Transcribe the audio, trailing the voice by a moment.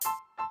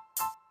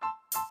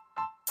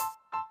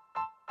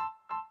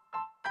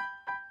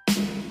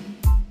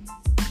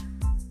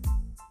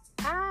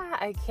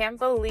I can't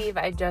believe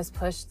I just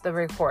pushed the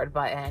record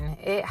button.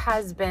 It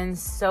has been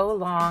so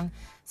long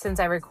since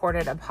I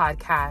recorded a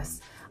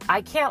podcast.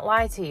 I can't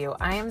lie to you.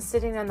 I am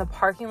sitting in the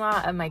parking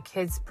lot of my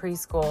kids'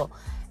 preschool,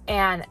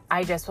 and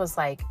I just was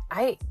like,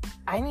 I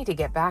need to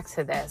get back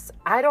to this.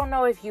 I don't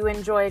know if you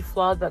enjoyed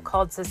Flawed But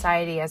Called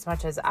Society as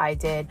much as I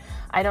did.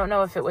 I don't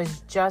know if it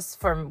was just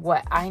from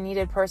what I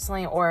needed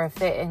personally or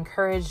if it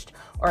encouraged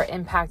or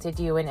impacted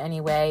you in any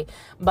way.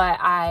 But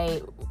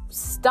I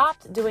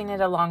stopped doing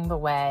it along the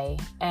way,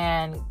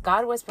 and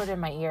God whispered in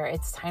my ear,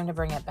 it's time to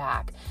bring it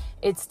back.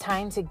 It's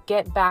time to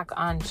get back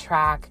on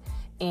track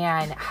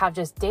and have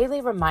just daily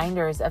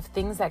reminders of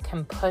things that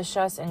can push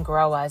us and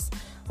grow us,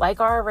 like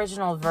our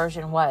original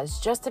version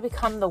was, just to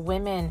become the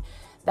women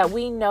that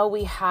we know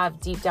we have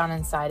deep down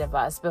inside of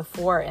us,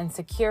 before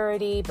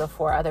insecurity,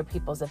 before other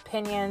people's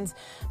opinions,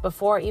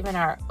 before even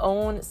our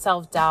own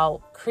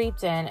self-doubt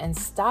creeped in and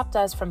stopped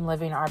us from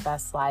living our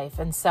best life.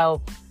 And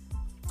so,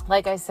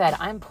 like I said,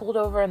 I'm pulled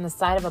over in the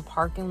side of a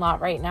parking lot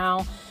right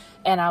now,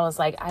 and I was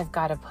like, I've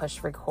got to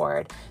push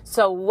record.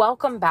 So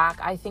welcome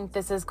back. I think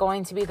this is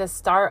going to be the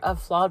start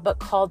of Flawed But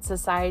Called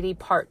Society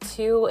Part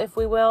 2, if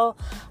we will,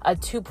 a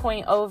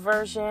 2.0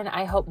 version.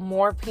 I hope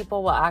more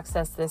people will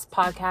access this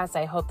podcast.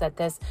 I hope that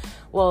this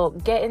will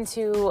get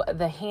into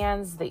the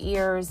hands, the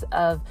ears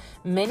of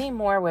many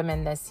more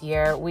women this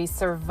year. We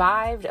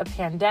survived a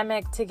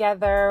pandemic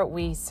together.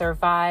 We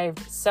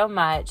survived so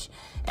much,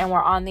 and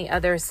we're on the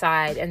other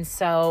side. And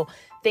so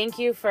thank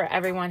you for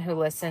everyone who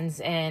listens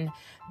in.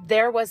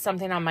 There was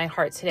something on my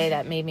heart today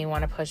that made me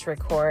want to push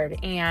record,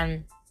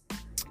 and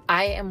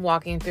I am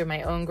walking through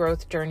my own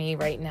growth journey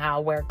right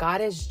now where God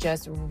is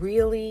just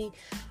really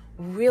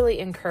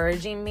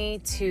encouraging me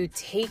to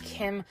take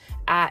him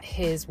at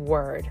his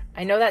word.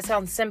 I know that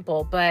sounds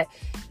simple, but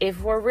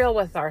if we're real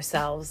with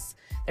ourselves,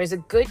 there's a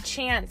good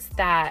chance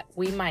that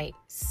we might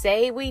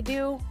say we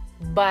do,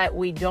 but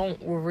we don't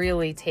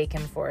really take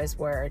him for his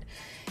word.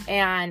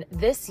 And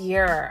this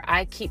year,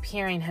 I keep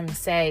hearing him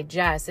say,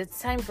 Jess, it's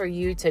time for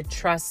you to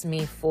trust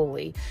me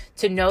fully,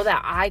 to know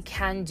that I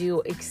can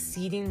do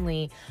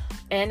exceedingly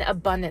and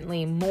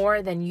abundantly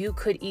more than you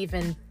could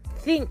even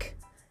think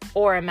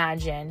or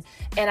imagine.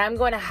 And I'm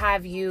going to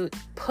have you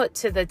put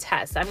to the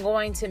test. I'm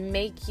going to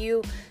make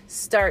you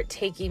start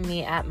taking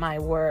me at my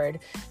word.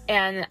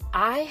 And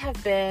I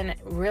have been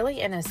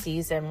really in a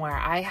season where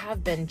I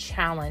have been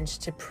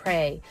challenged to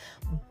pray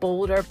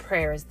bolder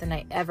prayers than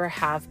I ever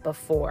have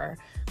before.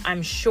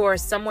 I'm sure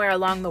somewhere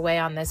along the way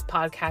on this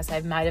podcast,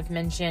 I might have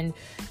mentioned,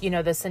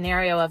 the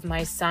scenario of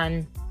my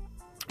son.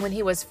 When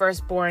he was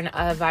first born,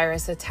 a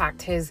virus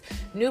attacked his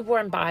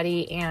newborn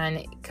body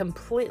and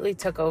completely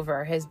took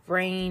over his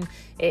brain.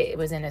 It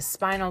was in his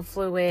spinal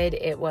fluid.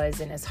 It was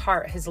in his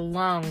heart, his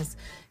lungs,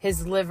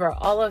 his liver.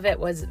 All of it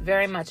was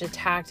very much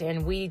attacked,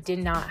 and we did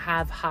not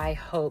have high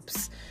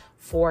hopes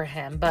for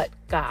him. But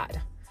God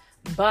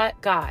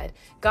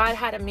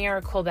had a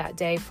miracle that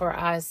day for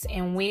us,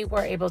 and we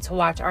were able to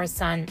watch our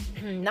son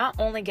not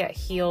only get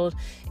healed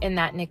in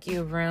that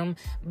NICU room,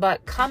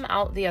 but come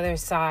out the other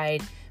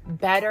side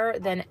better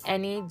than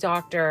any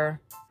doctor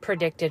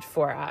predicted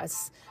for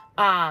us.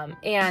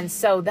 And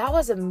so that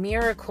was a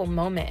miracle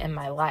moment in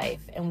my life.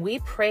 And we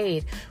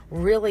prayed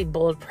really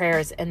bold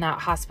prayers in that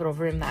hospital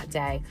room that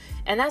day.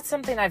 And that's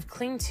something I've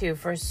clinged to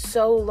for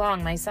so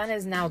long. My son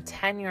is now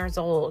 10 years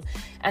old,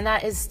 and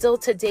that is still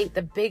to date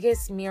the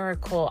biggest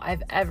miracle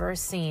I've ever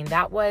seen.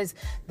 That was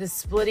the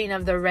splitting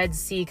of the Red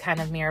Sea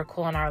kind of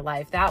miracle in our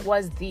life. That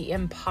was the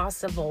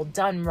impossible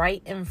done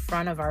right in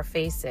front of our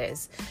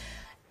faces.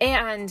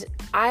 And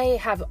I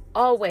have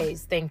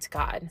always thanked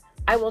God.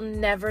 I will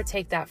never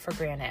take that for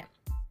granted.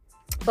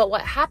 But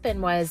what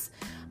happened was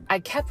I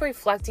kept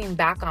reflecting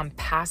back on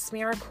past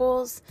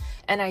miracles,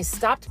 and I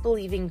stopped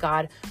believing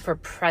God for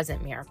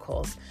present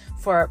miracles,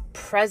 for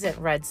present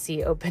Red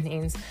Sea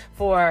openings,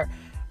 for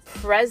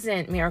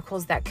present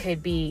miracles that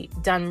could be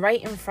done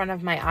right in front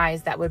of my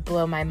eyes that would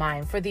blow my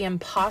mind, for the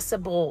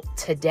impossible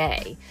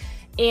today.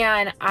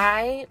 And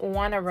I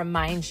want to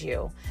remind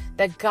you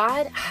that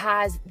God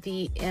has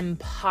the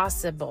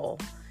impossible.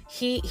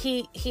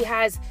 He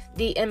has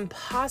the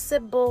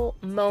impossible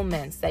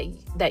moments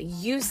that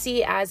you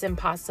see as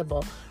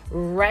impossible,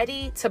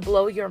 ready to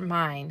blow your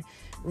mind,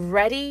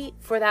 ready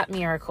for that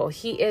miracle.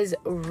 He is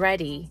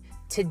ready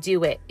to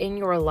do it in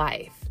your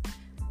life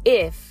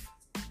if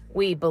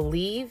we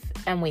believe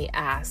and we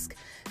ask.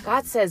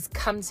 God says,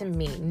 come to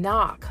me,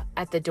 knock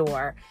at the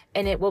door,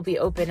 and it will be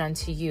open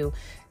unto you.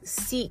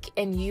 Seek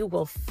and you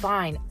will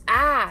find.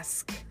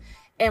 Ask.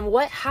 And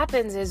what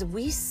happens is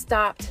we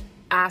stopped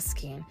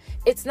asking.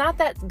 It's not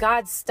that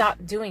God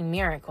stopped doing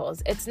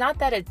miracles. It's not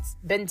that it's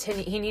been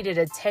he needed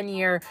a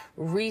 10-year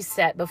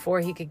reset before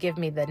he could give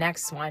me the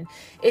next one.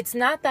 It's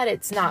not that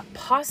it's not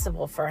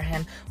possible for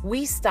him.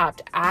 We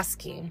stopped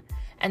asking.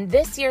 And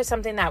this year,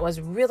 something that was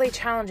really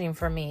challenging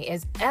for me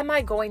is, am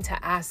I going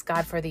to ask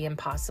God for the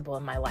impossible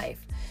in my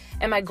life?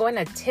 Am I going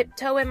to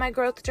tiptoe in my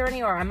growth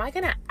journey, or am I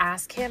going to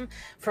ask him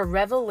for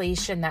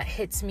revelation that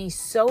hits me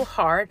so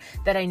hard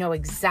that I know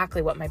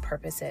exactly what my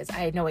purpose is?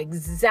 I know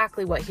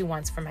exactly what he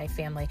wants for my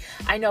family.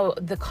 I know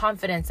the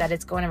confidence that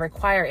it's going to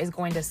require is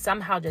going to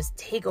somehow just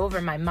take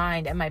over my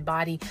mind and my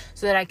body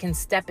so that I can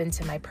step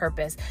into my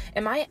purpose.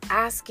 Am I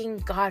asking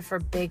God for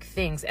big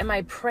things? Am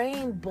I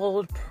praying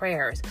bold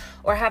prayers?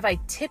 Or have I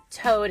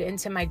tiptoed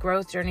into my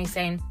growth journey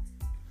saying,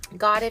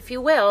 God, if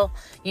you will,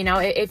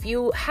 if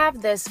you have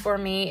this for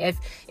me,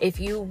 if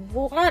you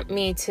want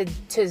me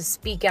to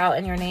speak out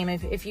in your name,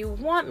 if you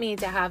want me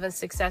to have a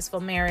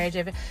successful marriage,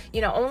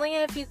 only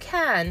if you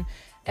can,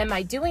 am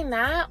I doing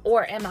that?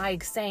 Or am I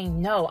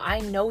saying, no,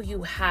 I know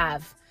you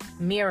have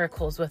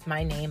miracles with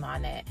my name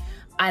on it,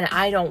 and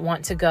I don't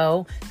want to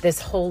go this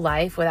whole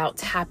life without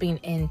tapping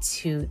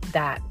into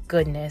that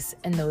goodness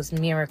and those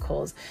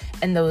miracles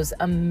and those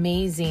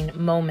amazing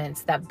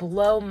moments that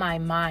blow my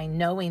mind,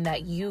 knowing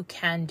that you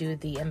can do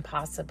the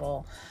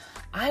impossible.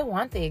 I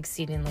want the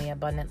exceedingly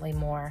abundantly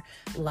more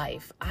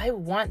life. I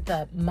want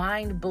the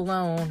mind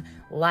blown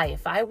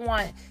life. I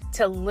want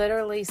to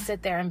literally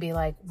sit there and be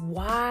like,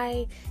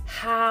 why,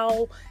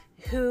 how,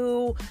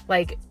 who,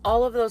 like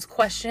all of those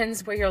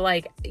questions where you're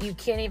like, you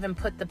can't even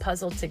put the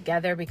puzzle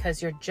together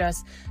because you're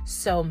just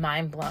so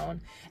mind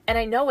blown. And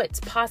I know it's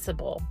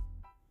possible.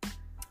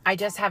 I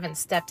just haven't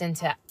stepped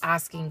into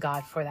asking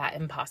God for that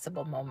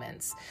impossible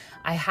moments.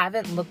 I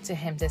haven't looked to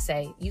him to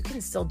say, you can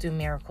still do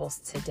miracles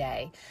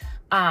today.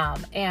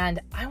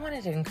 And I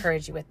wanted to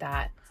encourage you with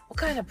that. What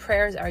kind of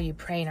prayers are you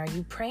praying? Are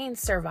you praying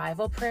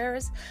survival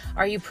prayers?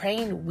 Are you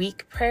praying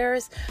weak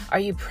prayers? Are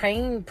you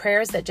praying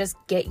prayers that just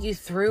get you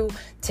through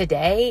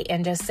today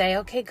and just say,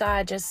 okay,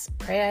 God, just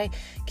pray I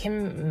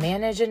can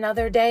manage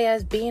another day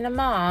as being a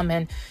mom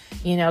and,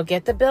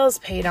 get the bills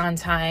paid on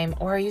time?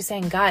 Or are you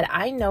saying, God,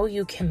 I know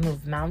you can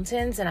move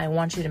mountains, and I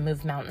want you to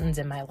move mountains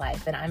in my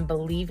life. And I'm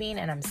believing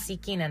and I'm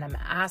seeking and I'm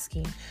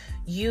asking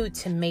you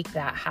to make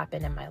that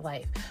happen in my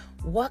life.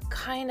 What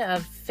kind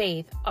of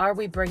faith are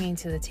we bringing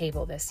to the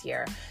table this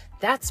year?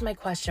 That's my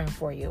question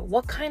for you.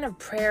 What kind of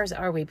prayers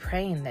are we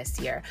praying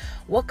this year?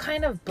 What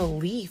kind of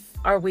belief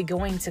are we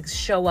going to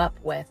show up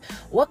with?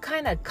 What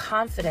kind of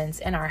confidence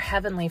in our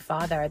Heavenly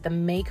Father, the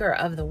maker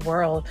of the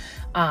world,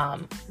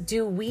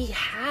 do we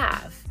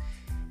have?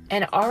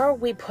 And are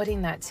we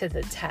putting that to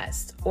the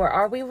test? Or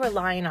are we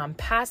relying on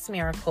past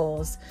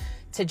miracles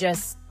to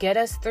just get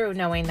us through,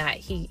 knowing that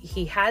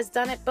he has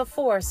done it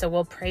before, so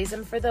we'll praise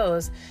him for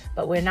those,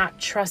 but we're not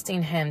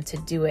trusting him to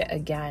do it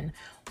again?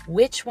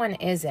 Which one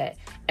is it?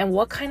 And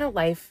what kind of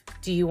life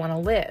do you want to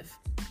live?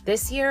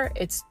 This year,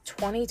 it's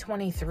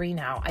 2023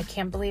 now. I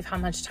can't believe how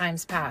much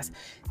time's passed.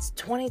 It's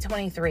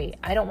 2023.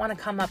 I don't want to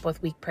come up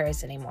with weak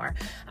prayers anymore.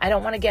 I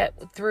don't want to get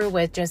through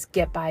with just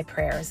get by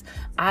prayers.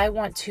 I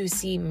want to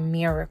see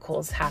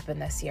miracles happen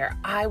this year.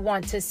 I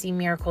want to see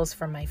miracles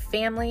for my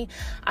family.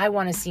 I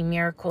want to see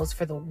miracles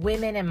for the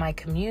women in my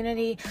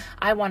community.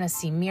 I want to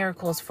see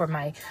miracles for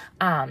my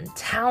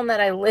town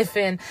that I live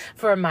in,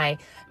 for my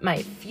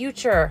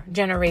future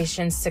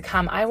generations to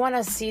come. I want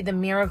to see the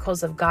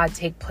miracles of God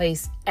take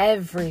place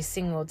every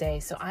single day.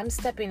 So I'm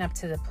stepping up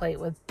to the plate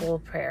with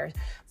bold prayers,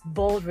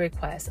 bold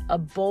requests, a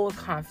bold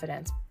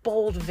confidence,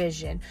 bold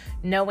vision,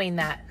 knowing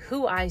that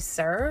who I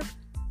serve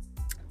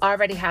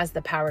already has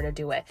the power to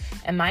do it.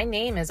 And my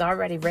name is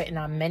already written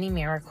on many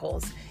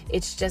miracles.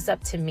 It's just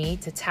up to me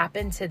to tap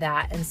into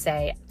that and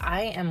say,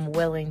 I am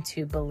willing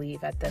to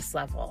believe at this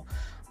level.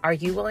 Are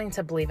you willing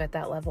to believe at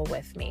that level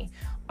with me?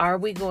 Are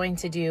we going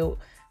to do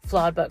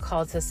Flawed But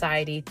Called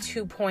Society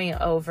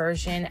 2.0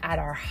 version at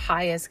our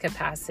highest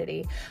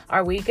capacity?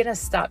 Are we going to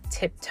stop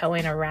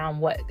tiptoeing around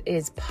what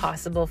is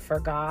possible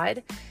for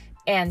God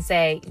and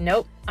say,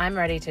 nope, I'm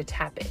ready to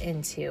tap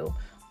into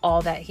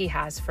all that he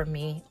has for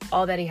me,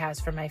 all that he has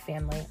for my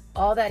family,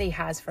 all that he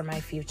has for my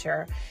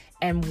future,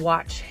 and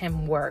watch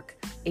him work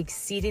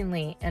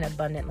exceedingly and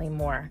abundantly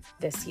more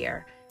this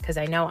year? Because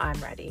I know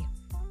I'm ready.